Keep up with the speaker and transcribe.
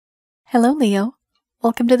Hello Leo,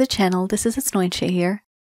 welcome to the channel. This is Asnointia here.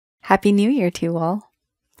 Happy New Year to you all.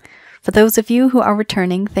 For those of you who are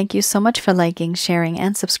returning, thank you so much for liking, sharing,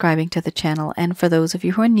 and subscribing to the channel. And for those of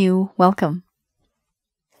you who are new, welcome.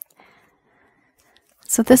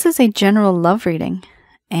 So this is a general love reading,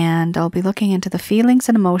 and I'll be looking into the feelings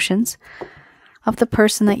and emotions of the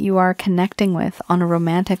person that you are connecting with on a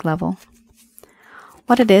romantic level.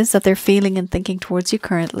 What it is that they're feeling and thinking towards you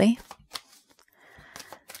currently.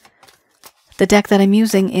 The deck that I'm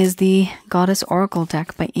using is the Goddess Oracle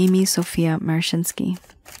deck by Amy Sophia Marcinski.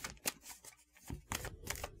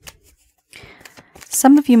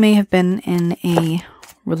 Some of you may have been in a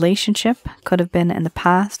relationship, could have been in the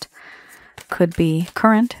past, could be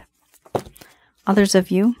current. Others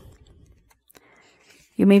of you,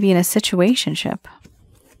 you may be in a situationship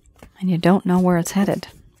and you don't know where it's headed.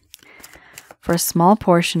 For a small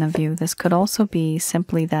portion of you, this could also be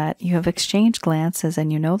simply that you have exchanged glances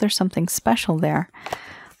and you know there's something special there,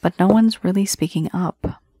 but no one's really speaking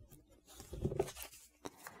up.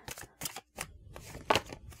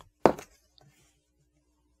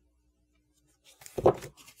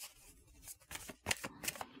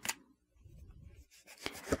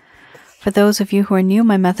 For those of you who are new,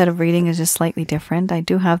 my method of reading is just slightly different. I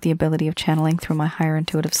do have the ability of channeling through my higher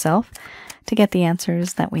intuitive self to get the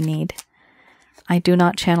answers that we need. I do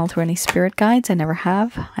not channel through any spirit guides. I never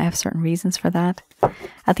have. I have certain reasons for that.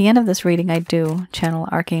 At the end of this reading, I do channel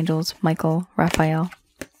archangels Michael, Raphael,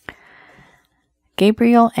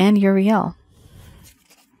 Gabriel, and Uriel.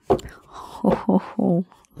 Oh,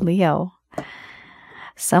 Leo.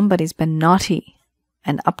 Somebody's been naughty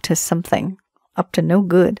and up to something, up to no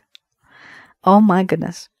good. Oh my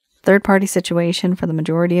goodness. Third party situation for the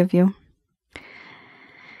majority of you.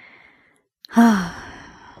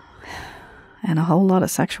 And a whole lot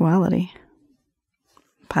of sexuality.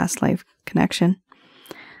 Past life connection.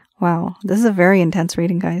 Wow, this is a very intense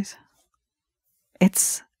reading, guys.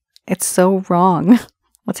 It's so wrong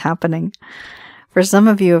what's happening. For some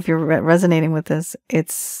of you, if you're resonating with this,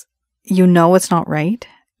 you know it's not right,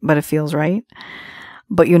 but it feels right.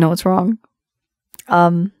 But you know it's wrong.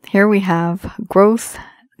 Here we have growth,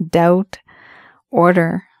 doubt,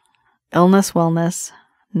 order, illness, wellness,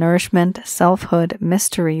 nourishment, selfhood,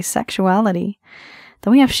 mystery, sexuality.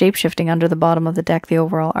 Then we have shapeshifting under the bottom of the deck, the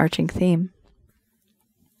overall arching theme.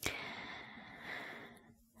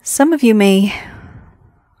 Some of you may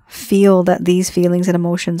feel that these feelings and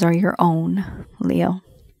emotions are your own, Leo.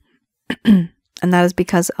 And that is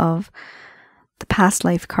because of the past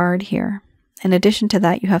life card here. In addition to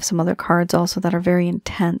that, you have some other cards also that are very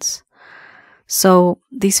intense. So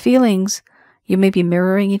these feelings, you may be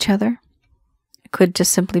mirroring each other. Could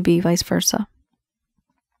just simply be vice versa.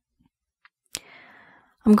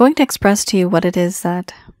 I'm going to express to you what it is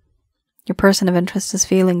that your person of interest is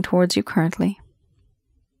feeling towards you currently.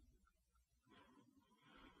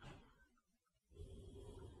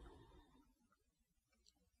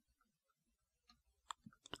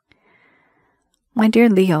 My dear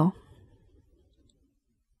Leo,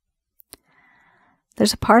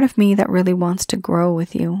 there's a part of me that really wants to grow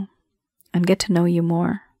with you and get to know you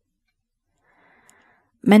more.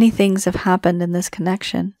 Many things have happened in this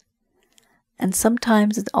connection, and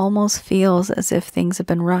sometimes it almost feels as if things have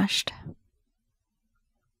been rushed,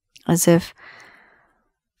 as if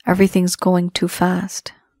everything's going too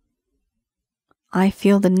fast. I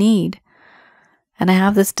feel the need, and I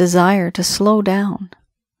have this desire to slow down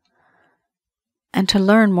and to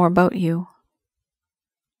learn more about you,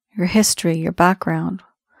 your history, your background.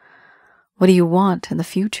 What do you want in the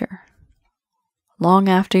future? Long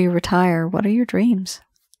after you retire, what are your dreams?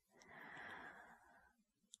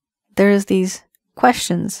 There's these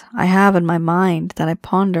questions I have in my mind that I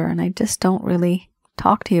ponder, and I just don't really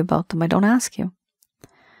talk to you about them. I don't ask you.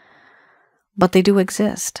 But they do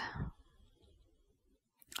exist.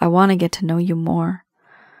 I want to get to know you more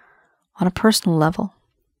on a personal level,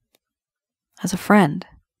 as a friend.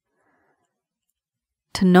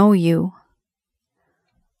 To know you,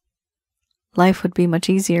 life would be much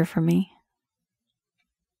easier for me,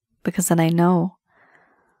 because then I know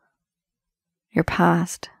your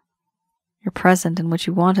past, your present, and what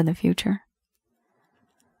you want in the future.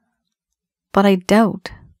 But I doubt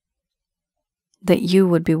that you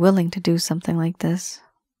would be willing to do something like this.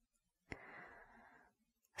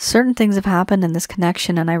 Certain things have happened in this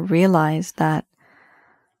connection, and I realize that,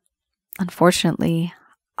 unfortunately,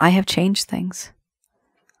 I have changed things.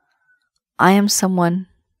 I am someone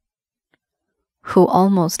who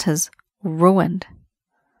almost has ruined,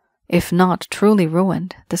 if not truly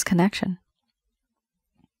ruined, this connection.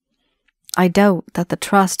 I doubt that the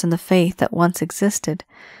trust and the faith that once existed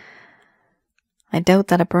I doubt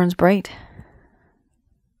that it burns bright.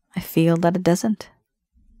 I feel that it doesn't.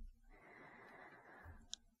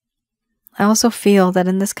 I also feel that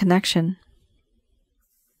in this connection,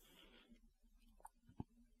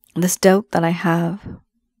 this doubt that I have,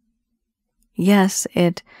 yes,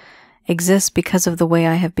 it exists because of the way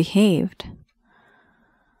I have behaved,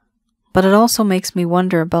 but it also makes me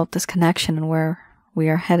wonder about this connection and where we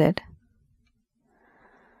are headed.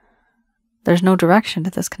 There's no direction to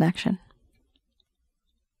this connection.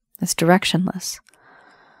 It's directionless.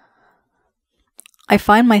 I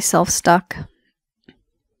find myself stuck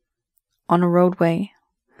on a roadway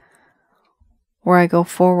where I go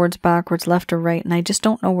forwards, backwards, left or right, and I just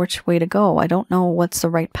don't know which way to go. I don't know what's the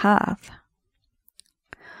right path.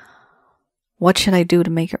 What should I do to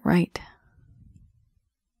make it right?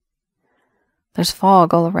 There's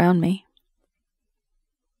fog all around me.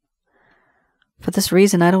 For this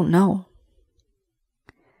reason, I don't know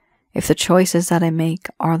if the choices that I make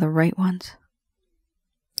are the right ones.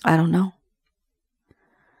 I don't know.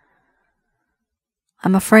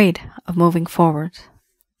 I'm afraid of moving forward,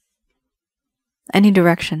 any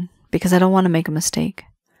direction, because I don't want to make a mistake.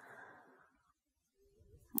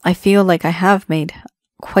 I feel like I have made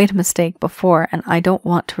quite a mistake before, and I don't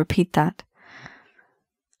want to repeat that.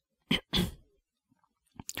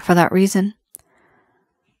 For that reason,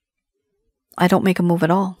 I don't make a move at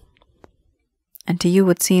all. And to you,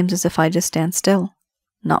 it seems as if I just stand still,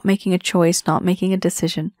 not making a choice, not making a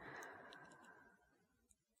decision.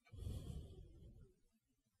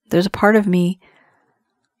 There's a part of me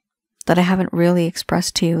that I haven't really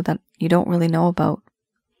expressed to you, that you don't really know about.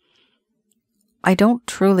 I don't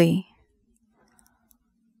truly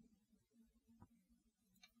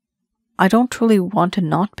want to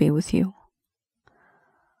not be with you.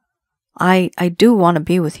 I do want to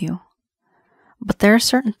be with you. But there are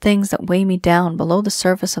certain things that weigh me down below the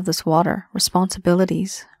surface of this water.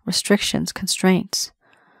 Responsibilities, restrictions, constraints,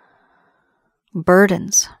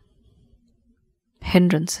 burdens,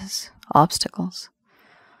 hindrances, obstacles,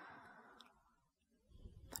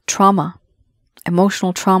 trauma,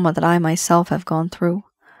 emotional trauma that I myself have gone through.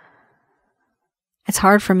 It's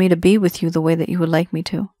hard for me to be with you the way that you would like me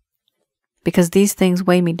to, because these things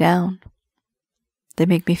weigh me down. They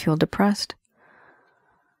make me feel depressed.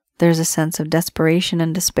 There's a sense of desperation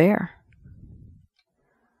and despair.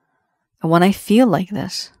 And when I feel like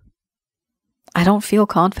this, I don't feel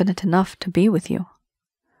confident enough to be with you.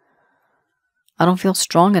 I don't feel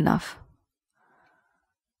strong enough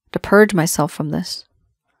to purge myself from this,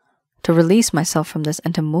 to release myself from this,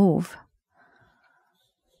 and to move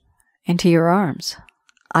into your arms.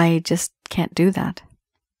 I just can't do that.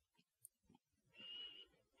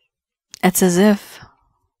 It's as if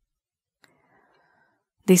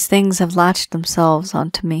these things have latched themselves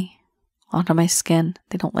onto me, onto my skin.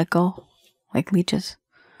 They don't let go, like leeches.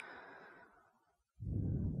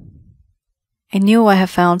 In you, I have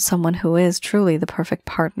found someone who is truly the perfect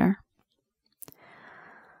partner.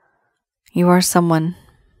 You are someone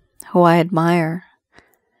who I admire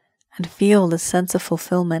and feel this sense of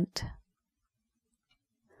fulfillment.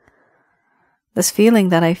 This feeling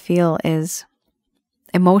that I feel is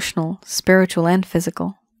emotional, spiritual, and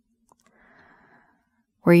physical,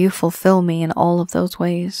 where you fulfill me in all of those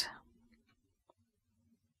ways.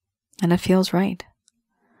 And it feels right.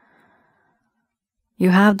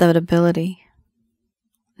 You have that ability.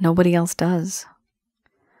 Nobody else does.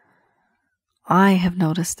 I have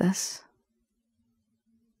noticed this.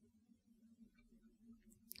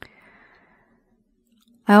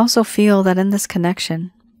 I also feel that in this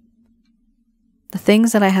connection, the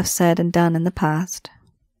things that I have said and done in the past,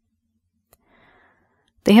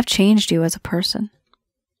 they have changed you as a person.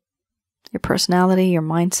 Your personality, your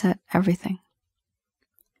mindset, everything.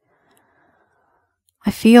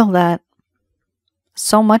 I feel that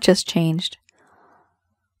so much has changed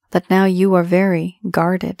that now you are very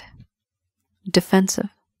guarded, defensive,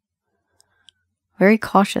 very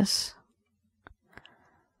cautious,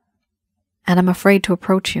 and I'm afraid to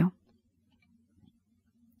approach you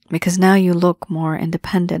because now you look more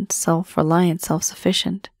independent, self-reliant,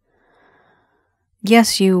 self-sufficient.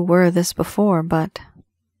 Yes, you were this before, but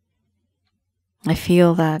I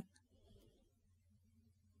feel that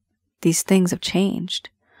these things have changed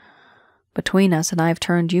between us, and I've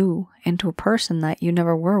turned you into a person that you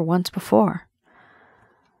never were once before.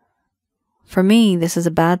 For me, this is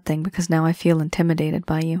a bad thing because now I feel intimidated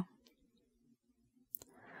by you.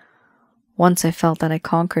 Once I felt that I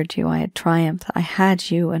conquered you, I had triumphed, I had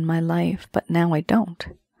you in my life, but now I don't.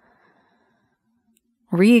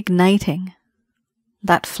 Reigniting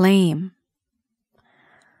that flame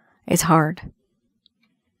is hard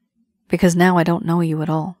because now I don't know you at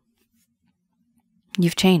all.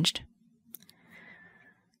 You've changed.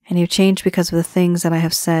 And you've changed because of the things that I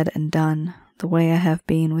have said and done, the way I have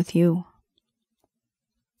been with you.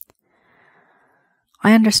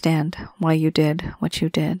 I understand why you did what you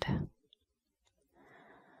did.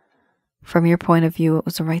 From your point of view, it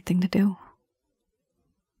was the right thing to do.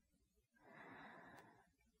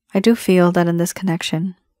 I do feel that in this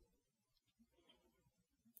connection,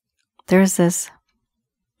 there's this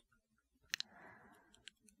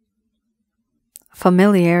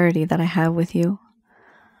familiarity that I have with you.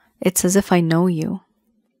 It's as if I know you.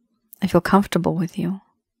 I feel comfortable with you.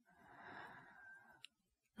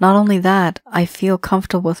 Not only that, I feel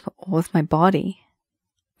comfortable with my body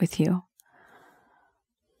with you.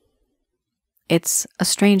 It's a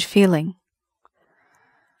strange feeling.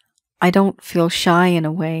 I don't feel shy in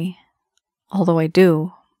a way, although I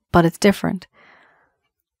do, but it's different.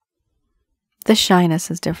 This shyness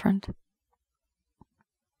is different.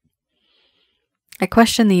 I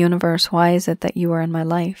question the universe. Why is it that you are in my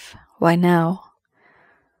life? Why now?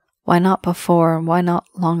 Why not before? Why not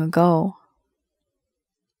long ago?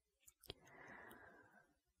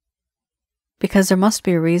 Because there must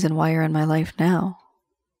be a reason why you're in my life now.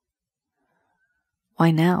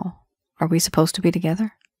 Why now? Are we supposed to be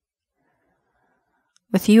together?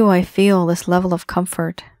 With you, I feel this level of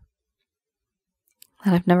comfort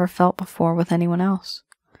that I've never felt before with anyone else.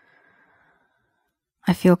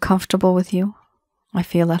 I feel comfortable with you. I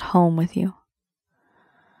feel at home with you.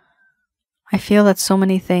 I feel that so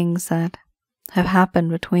many things that have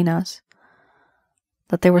happened between us,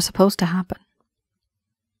 that they were supposed to happen.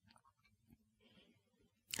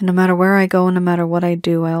 And no matter where I go, no matter what I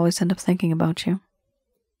do, I always end up thinking about you.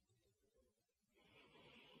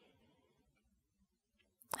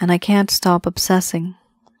 And I can't stop obsessing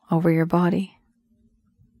over your body.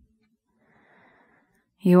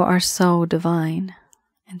 You are so divine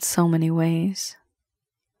in so many ways.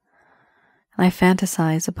 And I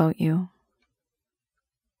fantasize about you.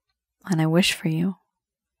 And I wish for you.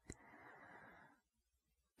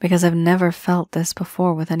 Because I've never felt this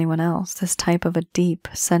before with anyone else, this type of a deep,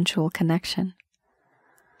 sensual connection.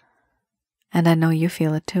 And I know you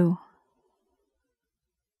feel it too.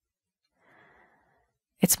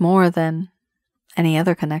 It's more than any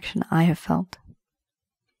other connection I have felt.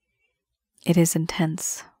 It is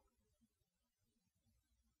intense.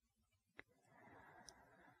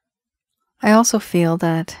 I also feel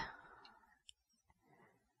that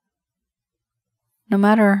no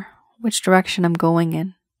matter which direction I'm going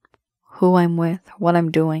in, who I'm with, what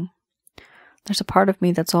I'm doing, there's a part of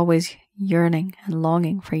me that's always yearning and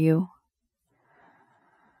longing for you.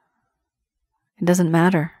 It doesn't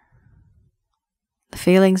matter. The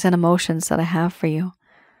feelings and emotions that I have for you,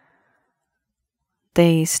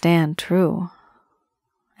 they stand true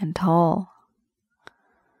and tall.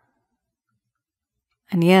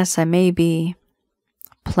 And yes, I may be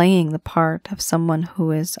playing the part of someone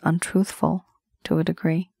who is untruthful to a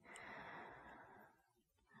degree.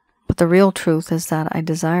 But the real truth is that I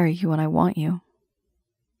desire you and I want you.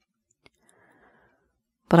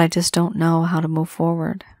 But I just don't know how to move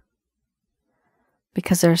forward.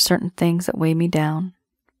 Because there are certain things that weigh me down.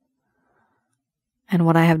 And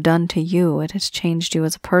what I have done to you, it has changed you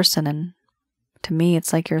as a person, and to me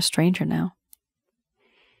it's like you're a stranger now.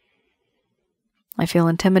 I feel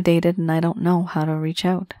intimidated and I don't know how to reach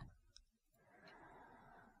out.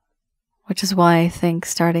 Which is why I think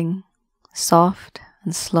starting soft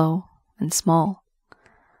and slow and small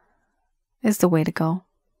is the way to go.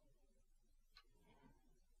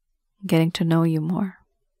 Getting to know you more,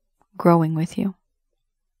 growing with you.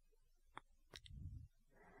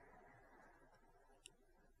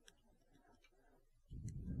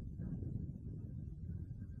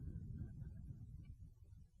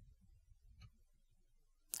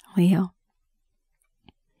 Leo.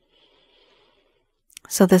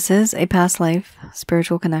 So this is a past life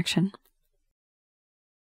spiritual connection.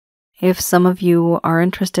 If some of you are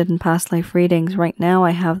interested in past life readings, right now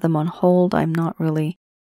I have them on hold. I'm not really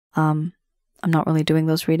doing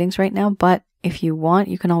those readings right now, but if you want,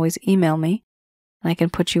 you can always email me and I can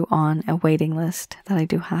put you on a waiting list that I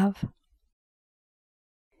do have.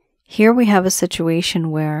 Here we have a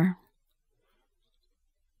situation where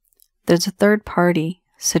there's a third party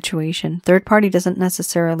situation. Third party doesn't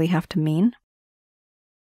necessarily have to mean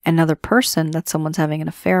another person that someone's having an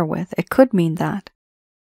affair with. It could mean that.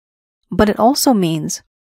 But it also means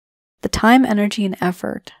the time, energy, and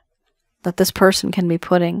effort that this person can be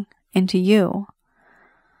putting into you,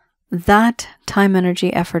 that time,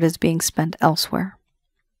 energy, effort is being spent elsewhere.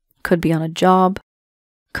 Could be on a job,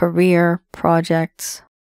 career, projects,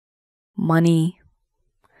 money,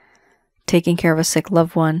 taking care of a sick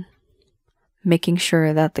loved one, making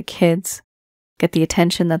sure that the kids get the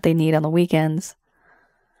attention that they need on the weekends,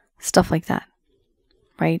 stuff like that,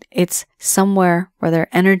 right? It's somewhere where their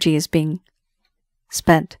energy is being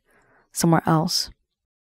spent somewhere else.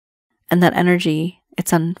 And that energy,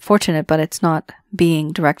 it's unfortunate, but it's not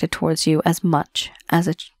being directed towards you as much as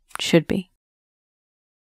it should be.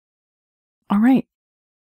 All right.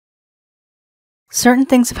 Certain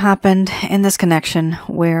things have happened in this connection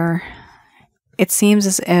where it seems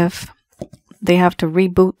as if they have to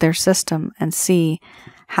reboot their system and see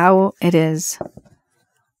how it is,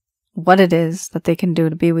 what it is that they can do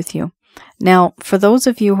to be with you. Now, for those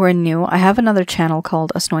of you who are new, I have another channel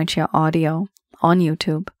called Asnointia Audio on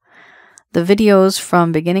YouTube. The videos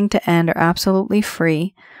from beginning to end are absolutely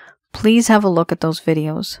free. Please have a look at those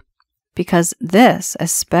videos, because this,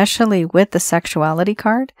 especially with the sexuality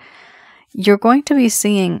card, you're going to be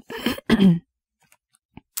seeing two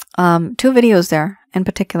videos there in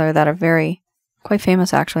particular that are quite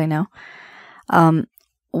famous actually now.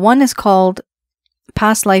 One is called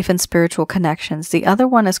Past Life and Spiritual Connections. The other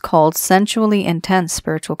one is called Sensually Intense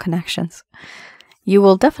Spiritual Connections. You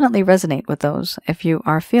will definitely resonate with those if you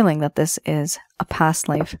are feeling that this is a past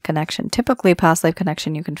life connection. Typically, a past life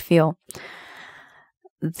connection, you can feel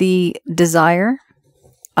the desire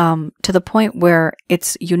to the point where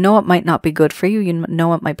it's, you know, it might not be good for you. You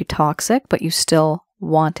know, it might be toxic, but you still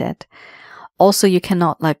want it. Also, you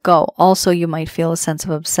cannot let go. Also, you might feel a sense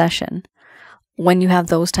of obsession. When you have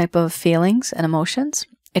those type of feelings and emotions,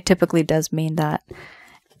 it typically does mean that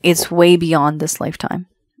it's way beyond this lifetime.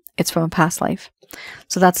 It's from a past life.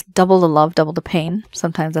 So that's double the love, double the pain.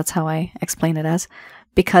 Sometimes that's how I explain it as,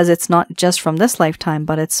 because it's not just from this lifetime,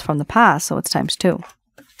 but it's from the past, so it's times 2.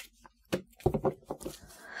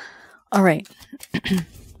 All right.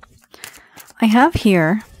 I have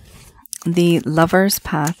here the Lover's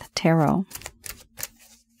Path Tarot.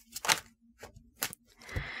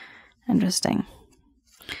 Interesting.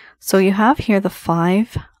 So you have here the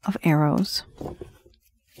 5 of Arrows.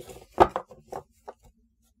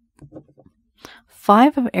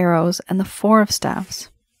 5 of Arrows and the 4 of Staffs.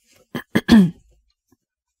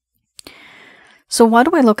 So why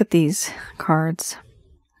do I look at these cards?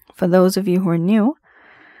 For those of you who are new,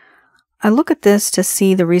 I look at this to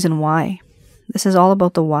see the reason why. This is all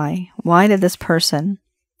about the why. Why did this person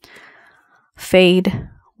fade?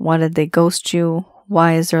 Why did they ghost you?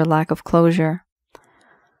 Why is there a lack of closure?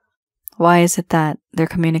 Why is it that their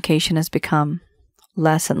communication has become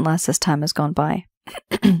less and less as time has gone by?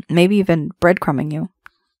 Maybe even breadcrumbing you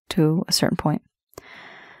to a certain point.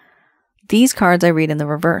 These cards I read in the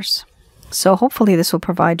reverse. So hopefully this will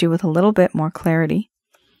provide you with a little bit more clarity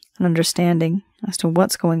and understanding as to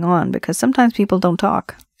what's going on, because sometimes people don't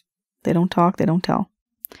talk. They don't talk, they don't tell.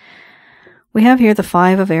 We have here the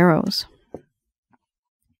 5 of Arrows.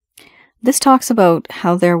 This talks about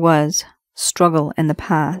how there was struggle in the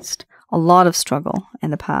past, a lot of struggle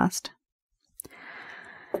in the past,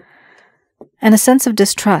 and a sense of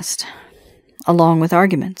distrust, along with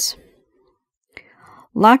arguments.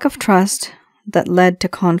 Lack of trust that led to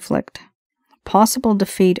conflict, possible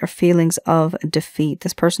defeat or feelings of defeat.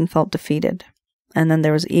 This person felt defeated, and then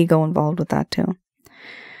there was ego involved with that too.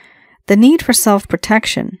 The need for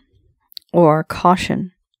self-protection or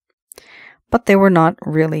caution, but they were not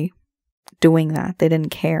really doing that. They didn't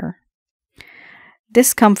care.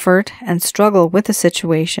 Discomfort and struggle with the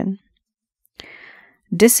situation.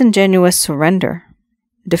 Disingenuous surrender.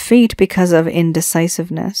 Defeat because of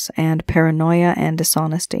indecisiveness and paranoia and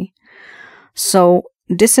dishonesty. So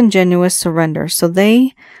disingenuous surrender. So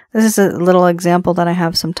this is a little example that I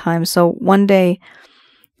have sometimes. So one day,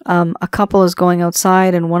 a couple is going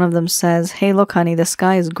outside and one of them says, "Hey, look, honey, the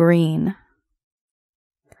sky is green."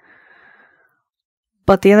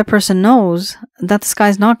 But the other person knows that the sky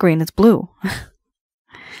is not green, it's blue.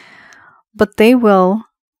 But they will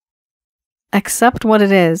accept what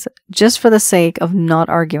it is just for the sake of not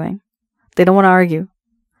arguing. They don't want to argue.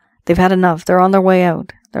 They've had enough. They're on their way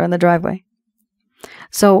out. They're in the driveway.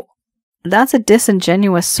 So that's a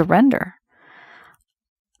disingenuous surrender.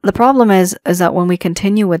 The problem is that when we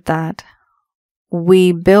continue with that,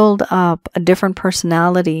 we build up a different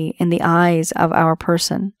personality in the eyes of our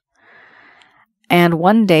person. And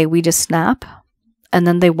one day we just snap, and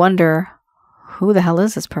then they wonder, who the hell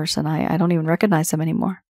is this person? I don't even recognize them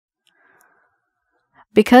anymore.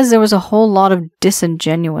 Because there was a whole lot of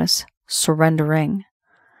disingenuous surrendering.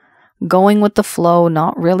 Going with the flow,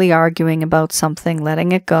 not really arguing about something,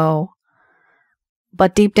 letting it go.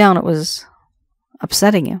 But deep down it was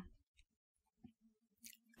upsetting you.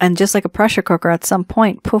 And just like a pressure cooker, at some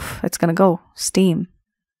point, poof, it's going to go. Steam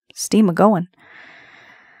a-going.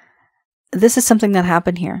 This is something that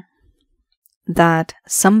happened here. that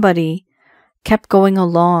somebody kept going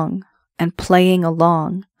along and playing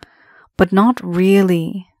along, but not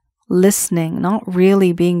really listening, not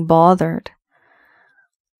really being bothered.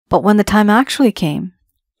 But when the time actually came,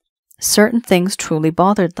 certain things truly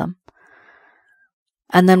bothered them.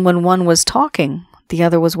 And then when one was talking, the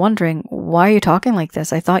other was wondering, why are you talking like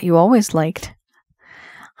this? I thought you always liked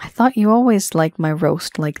my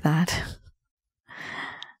roast like that.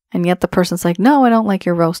 And yet the person's like, no, I don't like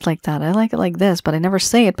your roast like that. I like it like this, but I never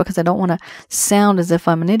say it because I don't want to sound as if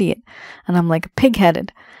I'm an idiot. And I'm like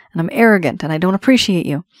pig-headed and I'm arrogant and I don't appreciate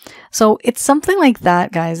you. So it's something like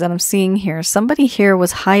that, guys, that I'm seeing here. Somebody here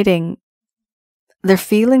was hiding their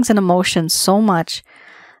feelings and emotions so much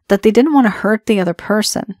that they didn't want to hurt the other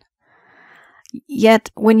person.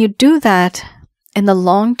 Yet when you do that in the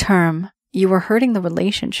long term, you are hurting the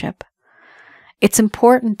relationship. It's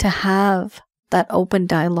important to have that open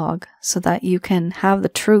dialogue so that you can have the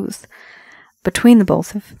truth between the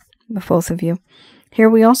both of you. Here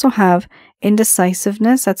we also have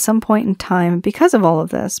indecisiveness at some point in time because of all of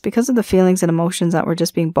this, because of the feelings and emotions that were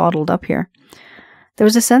just being bottled up here. There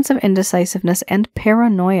was a sense of indecisiveness and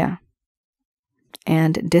paranoia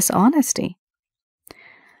and dishonesty.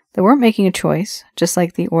 They weren't making a choice, just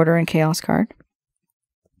like the order and chaos card.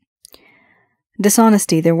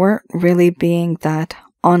 Dishonesty, they weren't really being that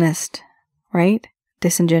honest, right?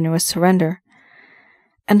 Disingenuous surrender.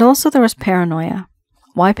 And also there was paranoia.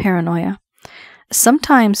 Why paranoia?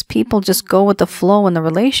 Sometimes people just go with the flow in the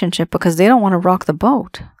relationship because they don't want to rock the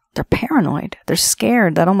boat. They're paranoid. They're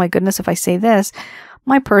scared that, oh my goodness, if I say this,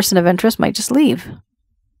 my person of interest might just leave.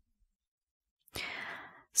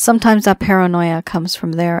 Sometimes that paranoia comes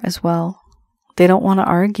from there as well. They don't want to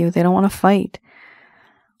argue. They don't want to fight.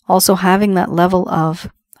 Also, having that level of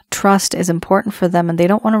trust is important for them, and they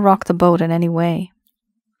don't want to rock the boat in any way.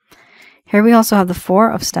 Here we also have the Four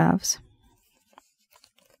of Staves.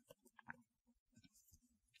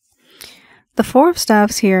 The Four of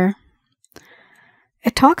Staves here,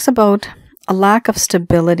 it talks about a lack of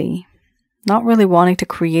stability, not really wanting to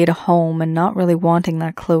create a home and not really wanting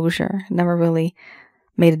that closure. It never really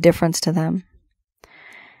made a difference to them.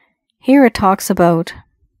 Here it talks about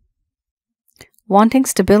wanting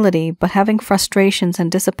stability, but having frustrations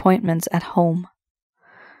and disappointments at home.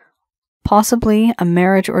 Possibly a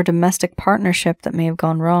marriage or domestic partnership that may have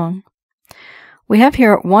gone wrong. We have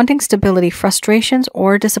here wanting stability, frustrations,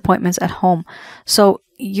 or disappointments at home. So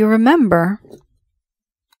you remember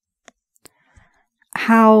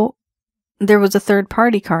how there was a third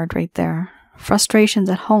party card right there. Frustrations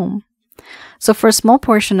at home. So for a small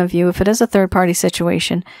portion of you, if it is a third party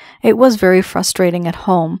situation, it was very frustrating at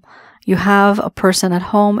home. You have a person at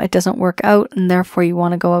home, it doesn't work out, and therefore you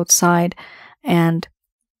want to go outside and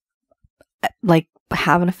like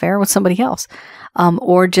have an affair with somebody else.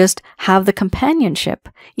 Or just have the companionship,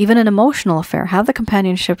 even an emotional affair, have the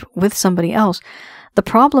companionship with somebody else. The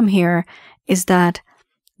problem here is that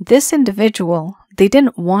this individual, they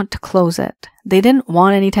didn't want to close it. They didn't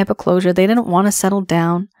want any type of closure. They didn't want to settle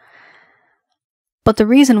down. But the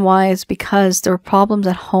reason why is because there were problems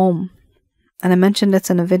at home. And I mentioned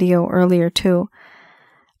this in a video earlier too.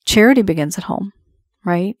 Charity begins at home,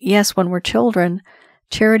 right? Yes, when we're children,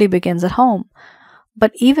 charity begins at home.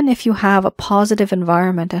 But even if you have a positive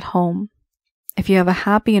environment at home, if you have a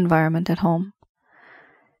happy environment at home,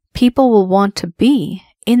 people will want to be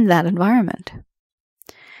in that environment.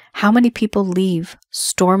 How many people leave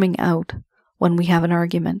storming out when we have an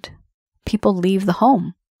argument? People leave the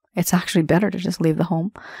home. It's actually better to just leave the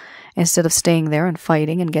home instead of staying there and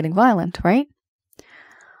fighting and getting violent, right?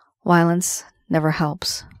 Violence never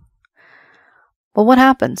helps. But what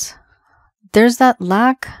happens? There's that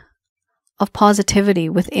lack of positivity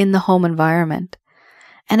within the home environment,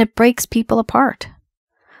 and it breaks people apart.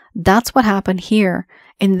 That's what happened here.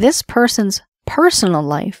 In this person's personal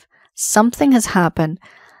life, something has happened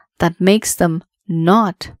that makes them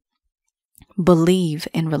not believe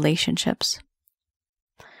in relationships.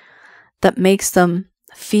 That makes them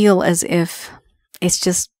feel as if it's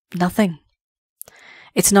just nothing.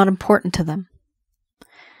 It's not important to them.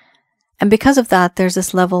 And because of that, there's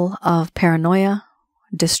this level of paranoia,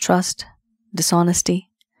 distrust, dishonesty.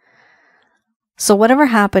 So whatever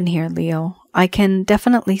happened here, Leo, I can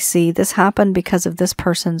definitely see this happened because of this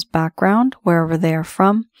person's background, wherever they are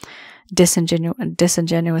from,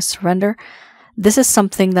 disingenuous surrender. This is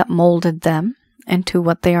something that molded them into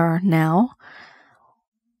what they are now.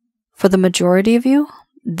 For the majority of you,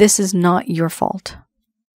 this is not your fault.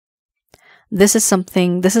 This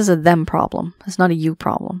is a them problem. It's not a you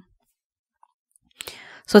problem.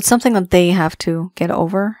 So it's something that they have to get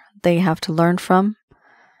over. They have to learn from.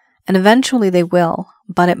 And eventually they will.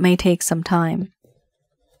 but it may take some time.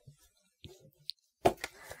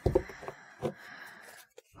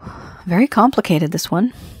 Very complicated, this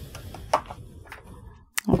one.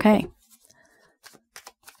 Okay.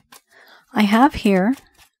 I have here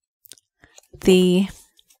the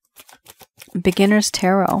Beginner's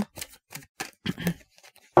Tarot.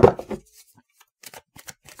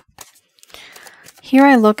 Here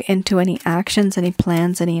I look into any actions, any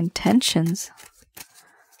plans, any intentions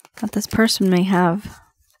that this person may have.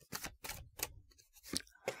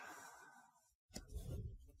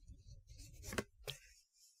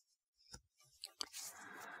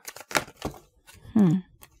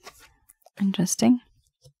 Interesting.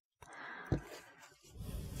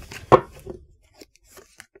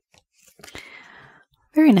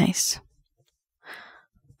 Very nice.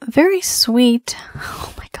 Very sweet.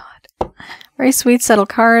 Oh my God. Very sweet, subtle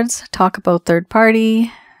cards. Talk about third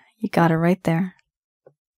party. You got it right there.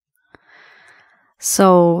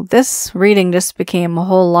 So this reading just became a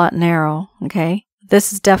whole lot narrow, okay?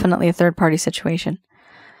 This is definitely a third party situation.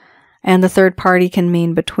 And the third party can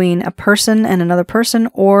mean between a person and another person,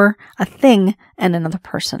 or a thing and another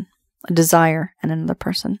person. A desire and another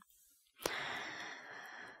person.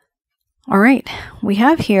 All right, we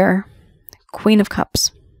have here Queen of Cups.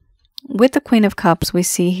 With the Queen of Cups, we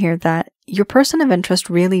see here that your person of interest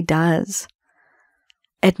really does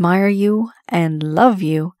admire you and love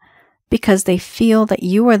you because they feel that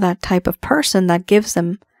you are that type of person that gives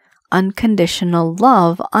them unconditional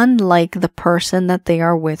love, unlike the person that they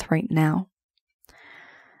are with right now.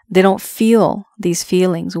 They don't feel these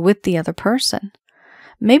feelings with the other person.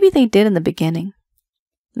 Maybe they did in the beginning.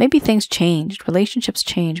 Maybe things changed, relationships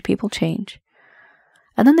change, people change.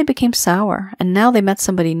 And then they became sour, and now they met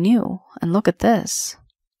somebody new. And look at this.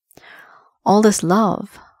 All this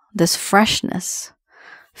love, this freshness,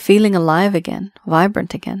 feeling alive again,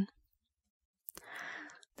 vibrant again.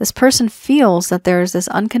 This person feels that there is this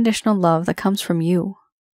unconditional love that comes from you.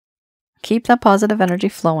 Keep that positive energy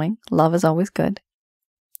flowing. Love is always good.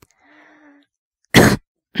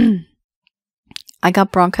 I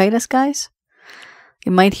got bronchitis, guys.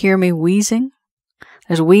 You might hear me wheezing.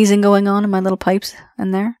 There's wheezing going on in my little pipes in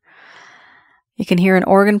there. You can hear an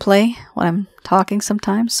organ play when I'm talking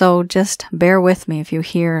sometimes, so just bear with me if you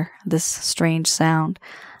hear this strange sound.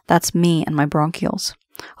 That's me and my bronchioles.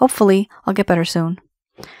 Hopefully, I'll get better soon.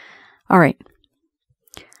 All right.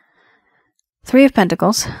 Three of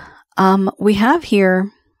Pentacles. We have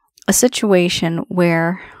here a situation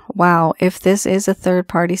where, wow, if this is a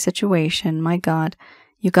third-party situation, my God,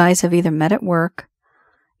 you guys have either met at work,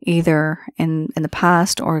 either in the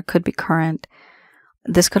past, or it could be current.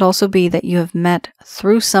 This could also be that you have met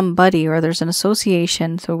through somebody, or there's an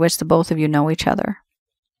association through which the both of you know each other.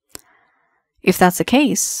 If that's the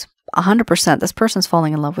case, 100%, this person's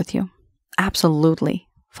falling in love with you. Absolutely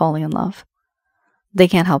falling in love. They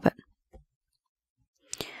can't help it.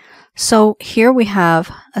 So here we have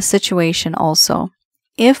a situation also.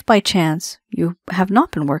 If by chance you have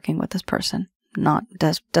not been working with this person,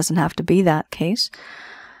 doesn't have to be that case,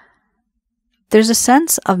 there's a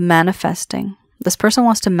sense of manifesting. This person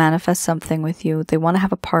wants to manifest something with you. They want to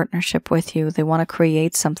have a partnership with you. They want to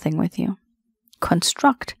create something with you.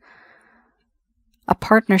 Construct a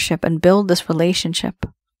partnership and build this relationship.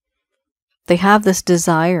 They have this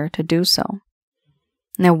desire to do so.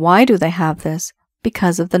 Now, why do they have this?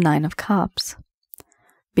 Because of the Nine of Cups.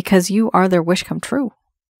 Because you are their wish come true.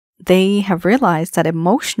 They have realized that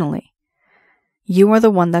emotionally, you are the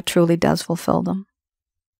one that truly does fulfill them.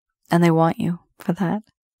 And they want you for that.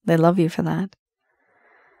 They love you for that.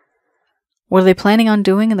 What are they planning on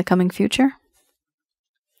doing in the coming future?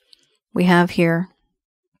 We have here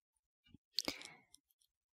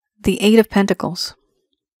the Eight of Pentacles.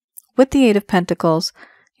 With the Eight of Pentacles,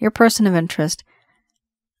 your person of interest,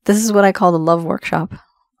 this is what I call the love workshop.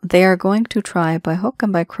 They are going to try by hook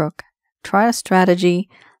and by crook, try a strategy,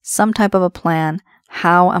 some type of a plan.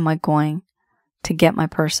 How am I going to get my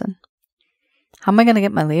person? How am I going to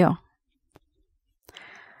get my Leo?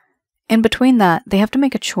 In between that, they have to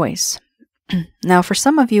make a choice. Now, for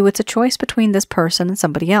some of you, it's a choice between this person and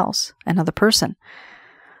somebody else, another person.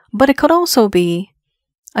 But it could also be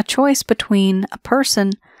a choice between a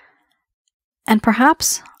person and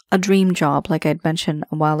perhaps a dream job, like I'd mentioned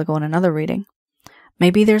a while ago in another reading.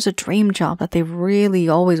 Maybe there's a dream job that they've really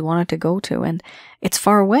always wanted to go to and it's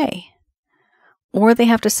far away. Or they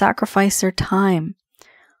have to sacrifice their time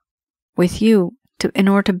with you in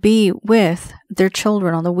order to be with their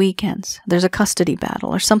children on the weekends. There's a custody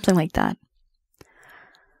battle or something like that.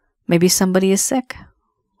 Maybe somebody is sick.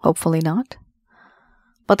 Hopefully not.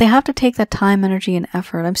 But they have to take that time, energy, and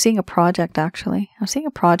effort. I'm seeing a project, actually. I'm seeing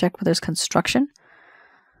a project where there's construction.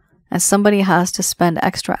 and somebody has to spend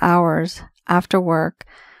extra hours after work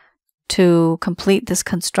to complete this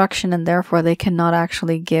construction, and therefore they cannot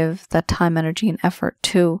actually give that time, energy, and effort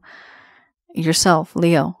to yourself,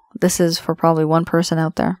 Leo. This is for probably one person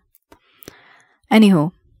out there.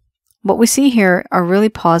 Anywho, what we see here are really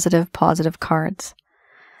positive cards.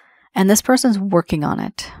 And this person's working on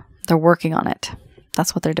it. They're working on it.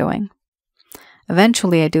 That's what they're doing.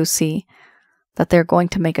 Eventually, I do see that they're going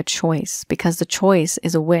to make a choice, because the choice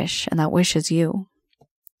is a wish, and that wish is you.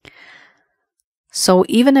 So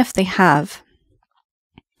even if they have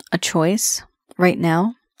a choice right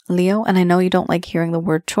now, Leo, and I know you don't like hearing the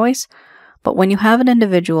word choice, but when you have an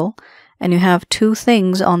individual and you have two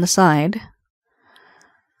things on the side,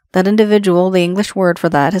 that individual, the English word for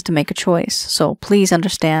that is to make a choice. So please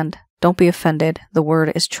understand, don't be offended. The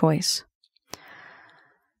word is choice.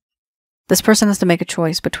 This person has to make a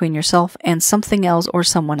choice between yourself and something else or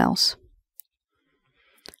someone else.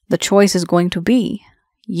 The choice is going to be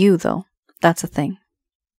you, though. That's the thing.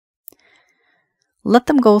 Let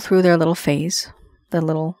them go through their little phase, their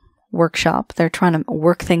little workshop. They're trying to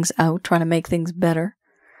work things out, trying to make things better.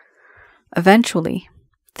 Eventually,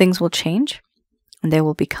 things will change and they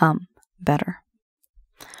will become better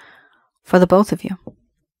for the both of you.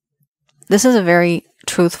 This is a very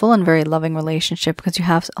truthful and very loving relationship, because you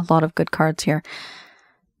have a lot of good cards here.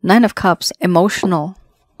 Nine of Cups, emotional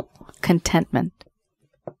contentment.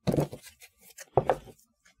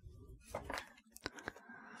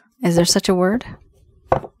 Is there such a word?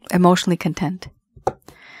 Emotionally content.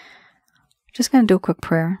 Just going to do a quick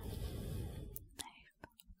prayer.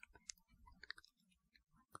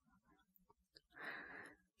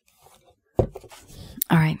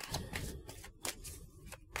 All right.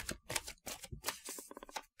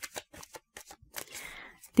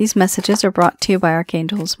 These messages are brought to you by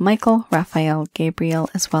Archangels Michael, Raphael, Gabriel,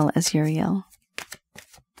 as well as Uriel.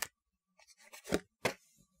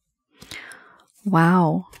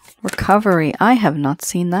 Wow. Recovery. I have not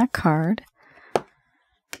seen that card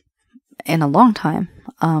in a long time.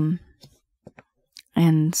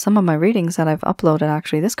 And some of my readings that I've uploaded,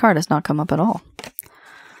 actually, this card has not come up at all.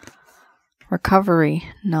 Recovery.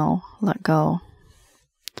 No. Let go.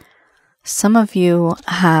 Some of you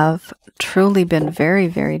have truly been very,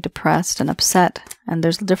 very depressed and upset. And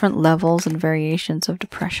there's different levels and variations of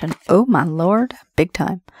depression. Oh my lord. Big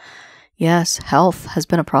time. Yes, health has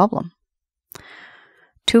been a problem.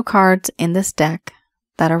 Two cards in this deck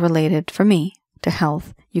that are related, for me, to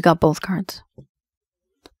health. You got both cards.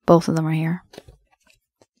 Both of them are here.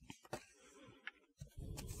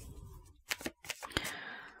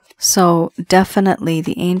 So definitely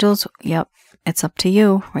the angels, yep, it's up to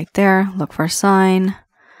you right there. Look for a sign.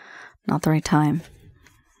 Not the right time.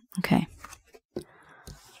 Okay.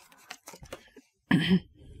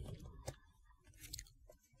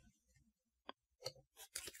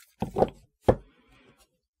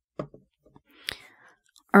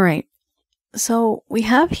 All right, so we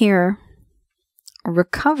have here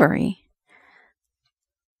recovery.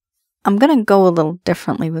 I'm going to go a little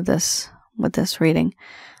differently with this reading.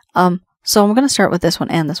 So I'm going to start with this one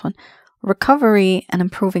and this one. Recovery and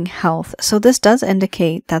improving health. So this does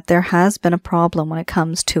indicate that there has been a problem when it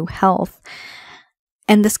comes to health.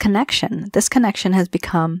 And this connection has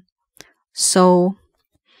become so,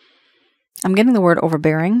 I'm getting the word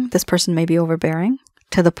overbearing. This person may be overbearing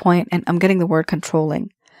to the point, and I'm getting the word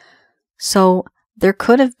controlling. So there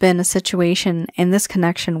could have been a situation in this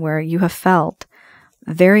connection where you have felt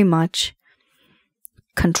very much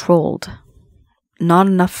controlled, not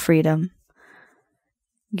enough freedom.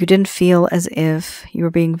 You didn't feel as if you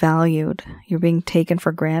were being valued, you're being taken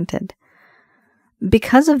for granted.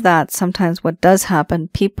 Because of that, sometimes what does happen,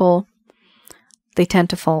 people, they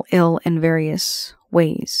tend to fall ill in various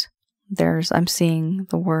ways. I'm seeing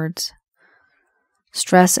the words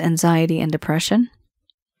stress, anxiety, and depression.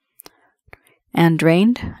 And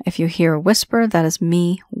drained. If you hear a whisper, that is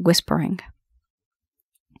me whispering.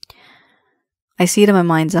 I see it in my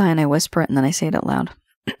mind's eye and I whisper it and then I say it out loud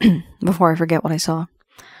before I forget what I saw.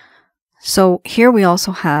 So here we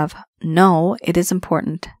also have, no, it is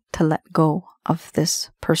important to let go of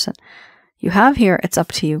this person. You have here, it's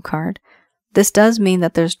up to you card. This does mean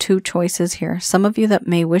that there's two choices here. Some of you that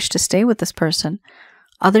may wish to stay with this person.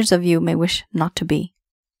 Others of you may wish not to be.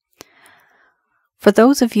 For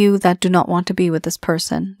those of you that do not want to be with this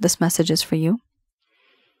person, this message is for you.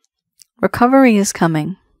 Recovery is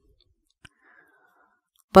coming.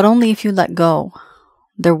 But only if you let go,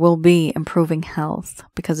 there will be improving health,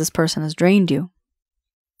 because this person has drained you.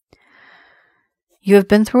 You have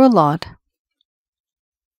been through a lot,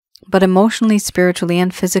 but emotionally, spiritually,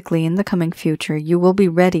 and physically in the coming future, you will be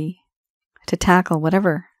ready to tackle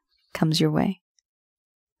whatever comes your way.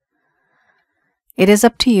 It is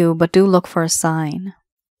up to you, but do look for a sign.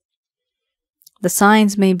 The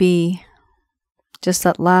signs may be just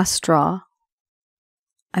that last straw.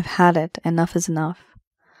 I've had it. Enough is enough.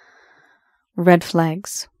 Red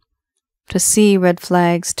flags. To see red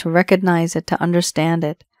flags, to recognize it, to understand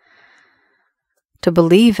it, to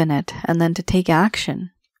believe in it, and then to take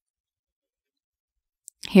action.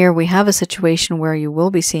 Here we have a situation where you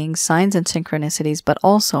will be seeing signs and synchronicities, but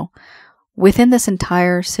also within this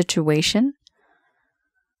entire situation,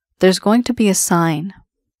 there's going to be a sign.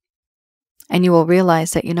 And you will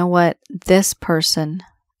realize that, you know what, this person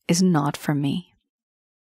is not for me.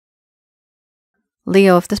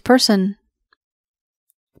 Leo, if this person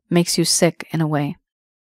makes you sick in a way,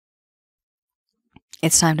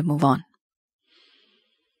 it's time to move on.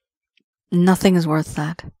 Nothing is worth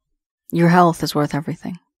that. Your health is worth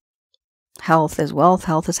everything. Health is wealth.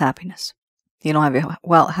 Health is happiness. You don't have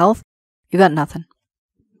your health, you got nothing.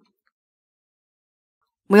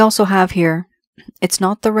 We also have here, it's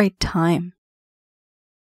not the right time.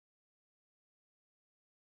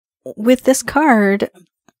 With this card,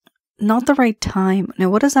 not the right time. Now,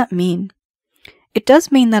 what does that mean? It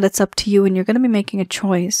does mean that it's up to you and you're going to be making a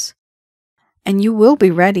choice. And you will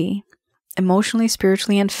be ready, emotionally,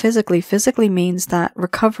 spiritually, and physically. Physically means that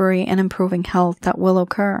recovery and improving health that will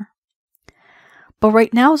occur. But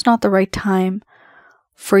right now is not the right time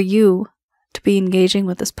for you to be engaging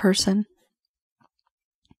with this person.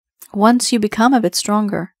 Once you become a bit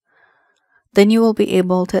stronger, then you will be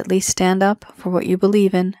able to at least stand up for what you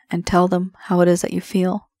believe in and tell them how it is that you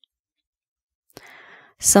feel.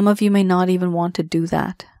 Some of you may not even want to do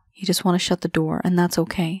that. You just want to shut the door, and that's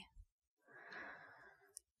okay.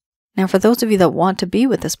 Now, for those of you that want to be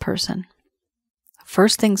with this person,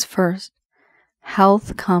 first things first,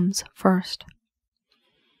 health comes first.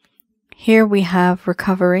 Here we have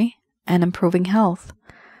recovery and improving health.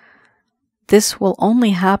 This will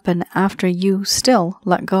only happen after you still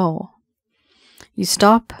let go. You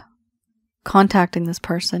stop contacting this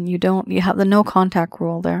person. You have the no contact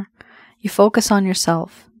rule there. You focus on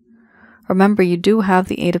yourself. Remember, you do have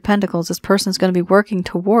the Eight of Pentacles. This person's going to be working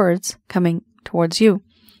towards coming towards you.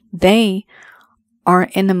 They are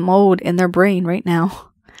in a mode in their brain right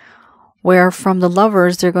now where from the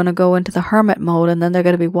Lovers, they're going to go into the Hermit mode, and then they're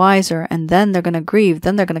going to be wiser, and then they're going to grieve,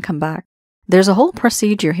 then they're going to come back. There's a whole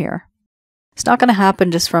procedure here. It's not going to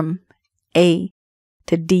happen just from A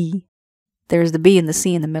to D. There's the B and the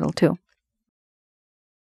C in the middle too.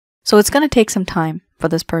 So it's going to take some time for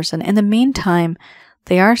this person. In the meantime,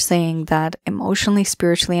 they are saying that emotionally,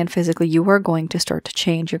 spiritually, and physically, you are going to start to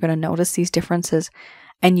change. You're going to notice these differences,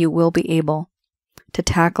 and you will be able to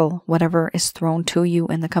tackle whatever is thrown to you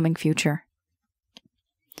in the coming future.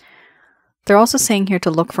 They're also saying here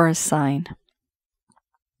to look for a sign.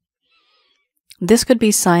 This could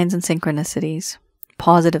be signs and synchronicities,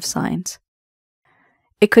 positive signs.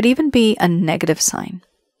 It could even be a negative sign,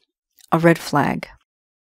 a red flag.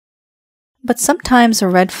 But sometimes a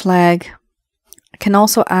red flag can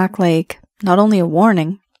also act like not only a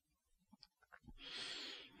warning,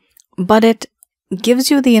 but it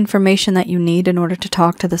gives you the information that you need in order to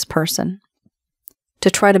talk to this person, to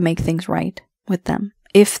try to make things right with them,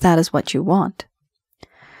 if that is what you want.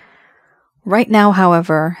 Right now,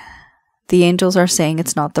 however, the angels are saying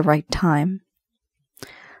it's not the right time.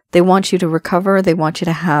 They want you to recover, they want you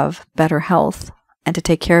to have better health, and to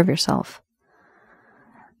take care of yourself.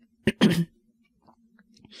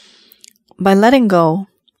 By letting go,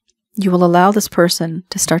 you will allow this person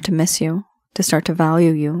to start to miss you, to start to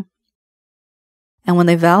value you. And when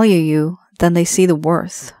they value you, then they see the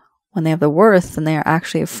worth. When they have the worth, then they are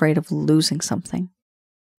actually afraid of losing something.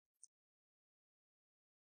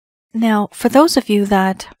 Now, for those of you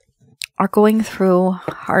that are going through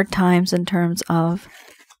hard times in terms of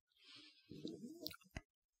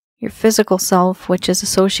your physical self, which is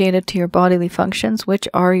associated to your bodily functions, which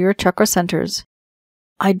are your chakra centers,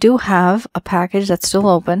 I do have a package that's still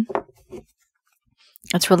open.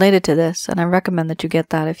 It's related to this, and I recommend that you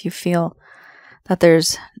get that if you feel that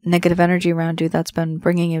there's negative energy around you that's been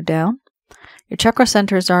bringing you down. Your chakra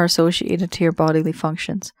centers are associated to your bodily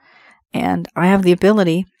functions, and I have the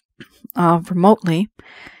ability remotely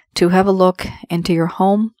to have a look into your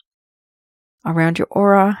home, around your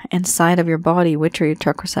aura, inside of your body, which are your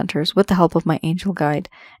chakra centers. With the help of my angel guide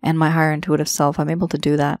and my higher intuitive self, I'm able to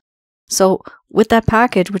do that. So with that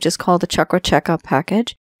package, which is called the Chakra Checkup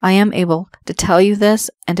Package, I am able to tell you this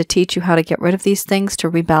and to teach you how to get rid of these things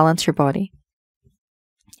to rebalance your body.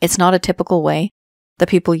 It's not a typical way that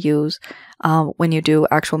people use when you do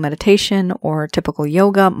actual meditation or typical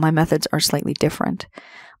yoga. My methods are slightly different,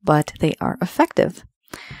 but they are effective.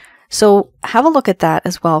 So have a look at that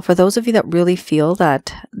as well. For those of you that really feel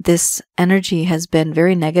that this energy has been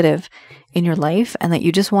very negative in your life and that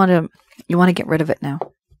you just want to get rid of it now,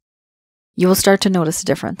 you will start to notice a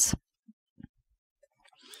difference.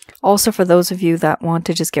 Also, for those of you that want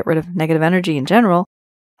to just get rid of negative energy in general,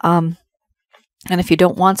 and if you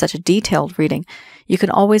don't want such a detailed reading, you can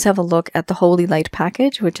always have a look at the Holy Light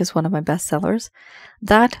package, which is one of my best sellers.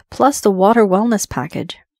 That plus the Water Wellness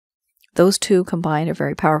package. Those two combined are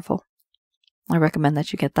very powerful. I recommend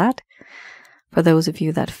that you get that for those of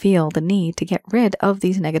you that feel the need to get rid of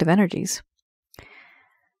these negative energies.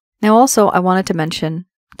 Now also, I wanted to mention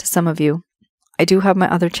to some of you, I do have my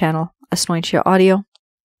other channel, Asnointia Audio.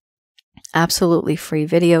 Absolutely free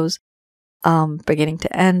videos, beginning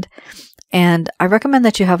to end. And I recommend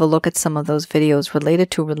that you have a look at some of those videos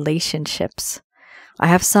related to relationships. I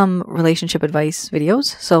have some relationship advice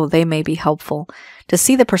videos, so they may be helpful to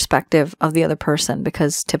see the perspective of the other person,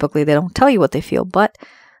 because typically they don't tell you what they feel, but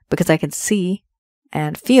because I can see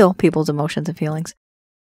and feel people's emotions and feelings,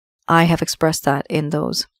 I have expressed that in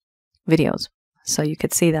those videos. So you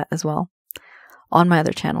could see that as well on my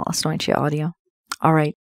other channel, Asnointia Audio. All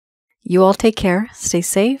right. You all take care, stay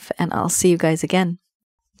safe, and I'll see you guys again.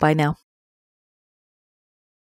 Bye now.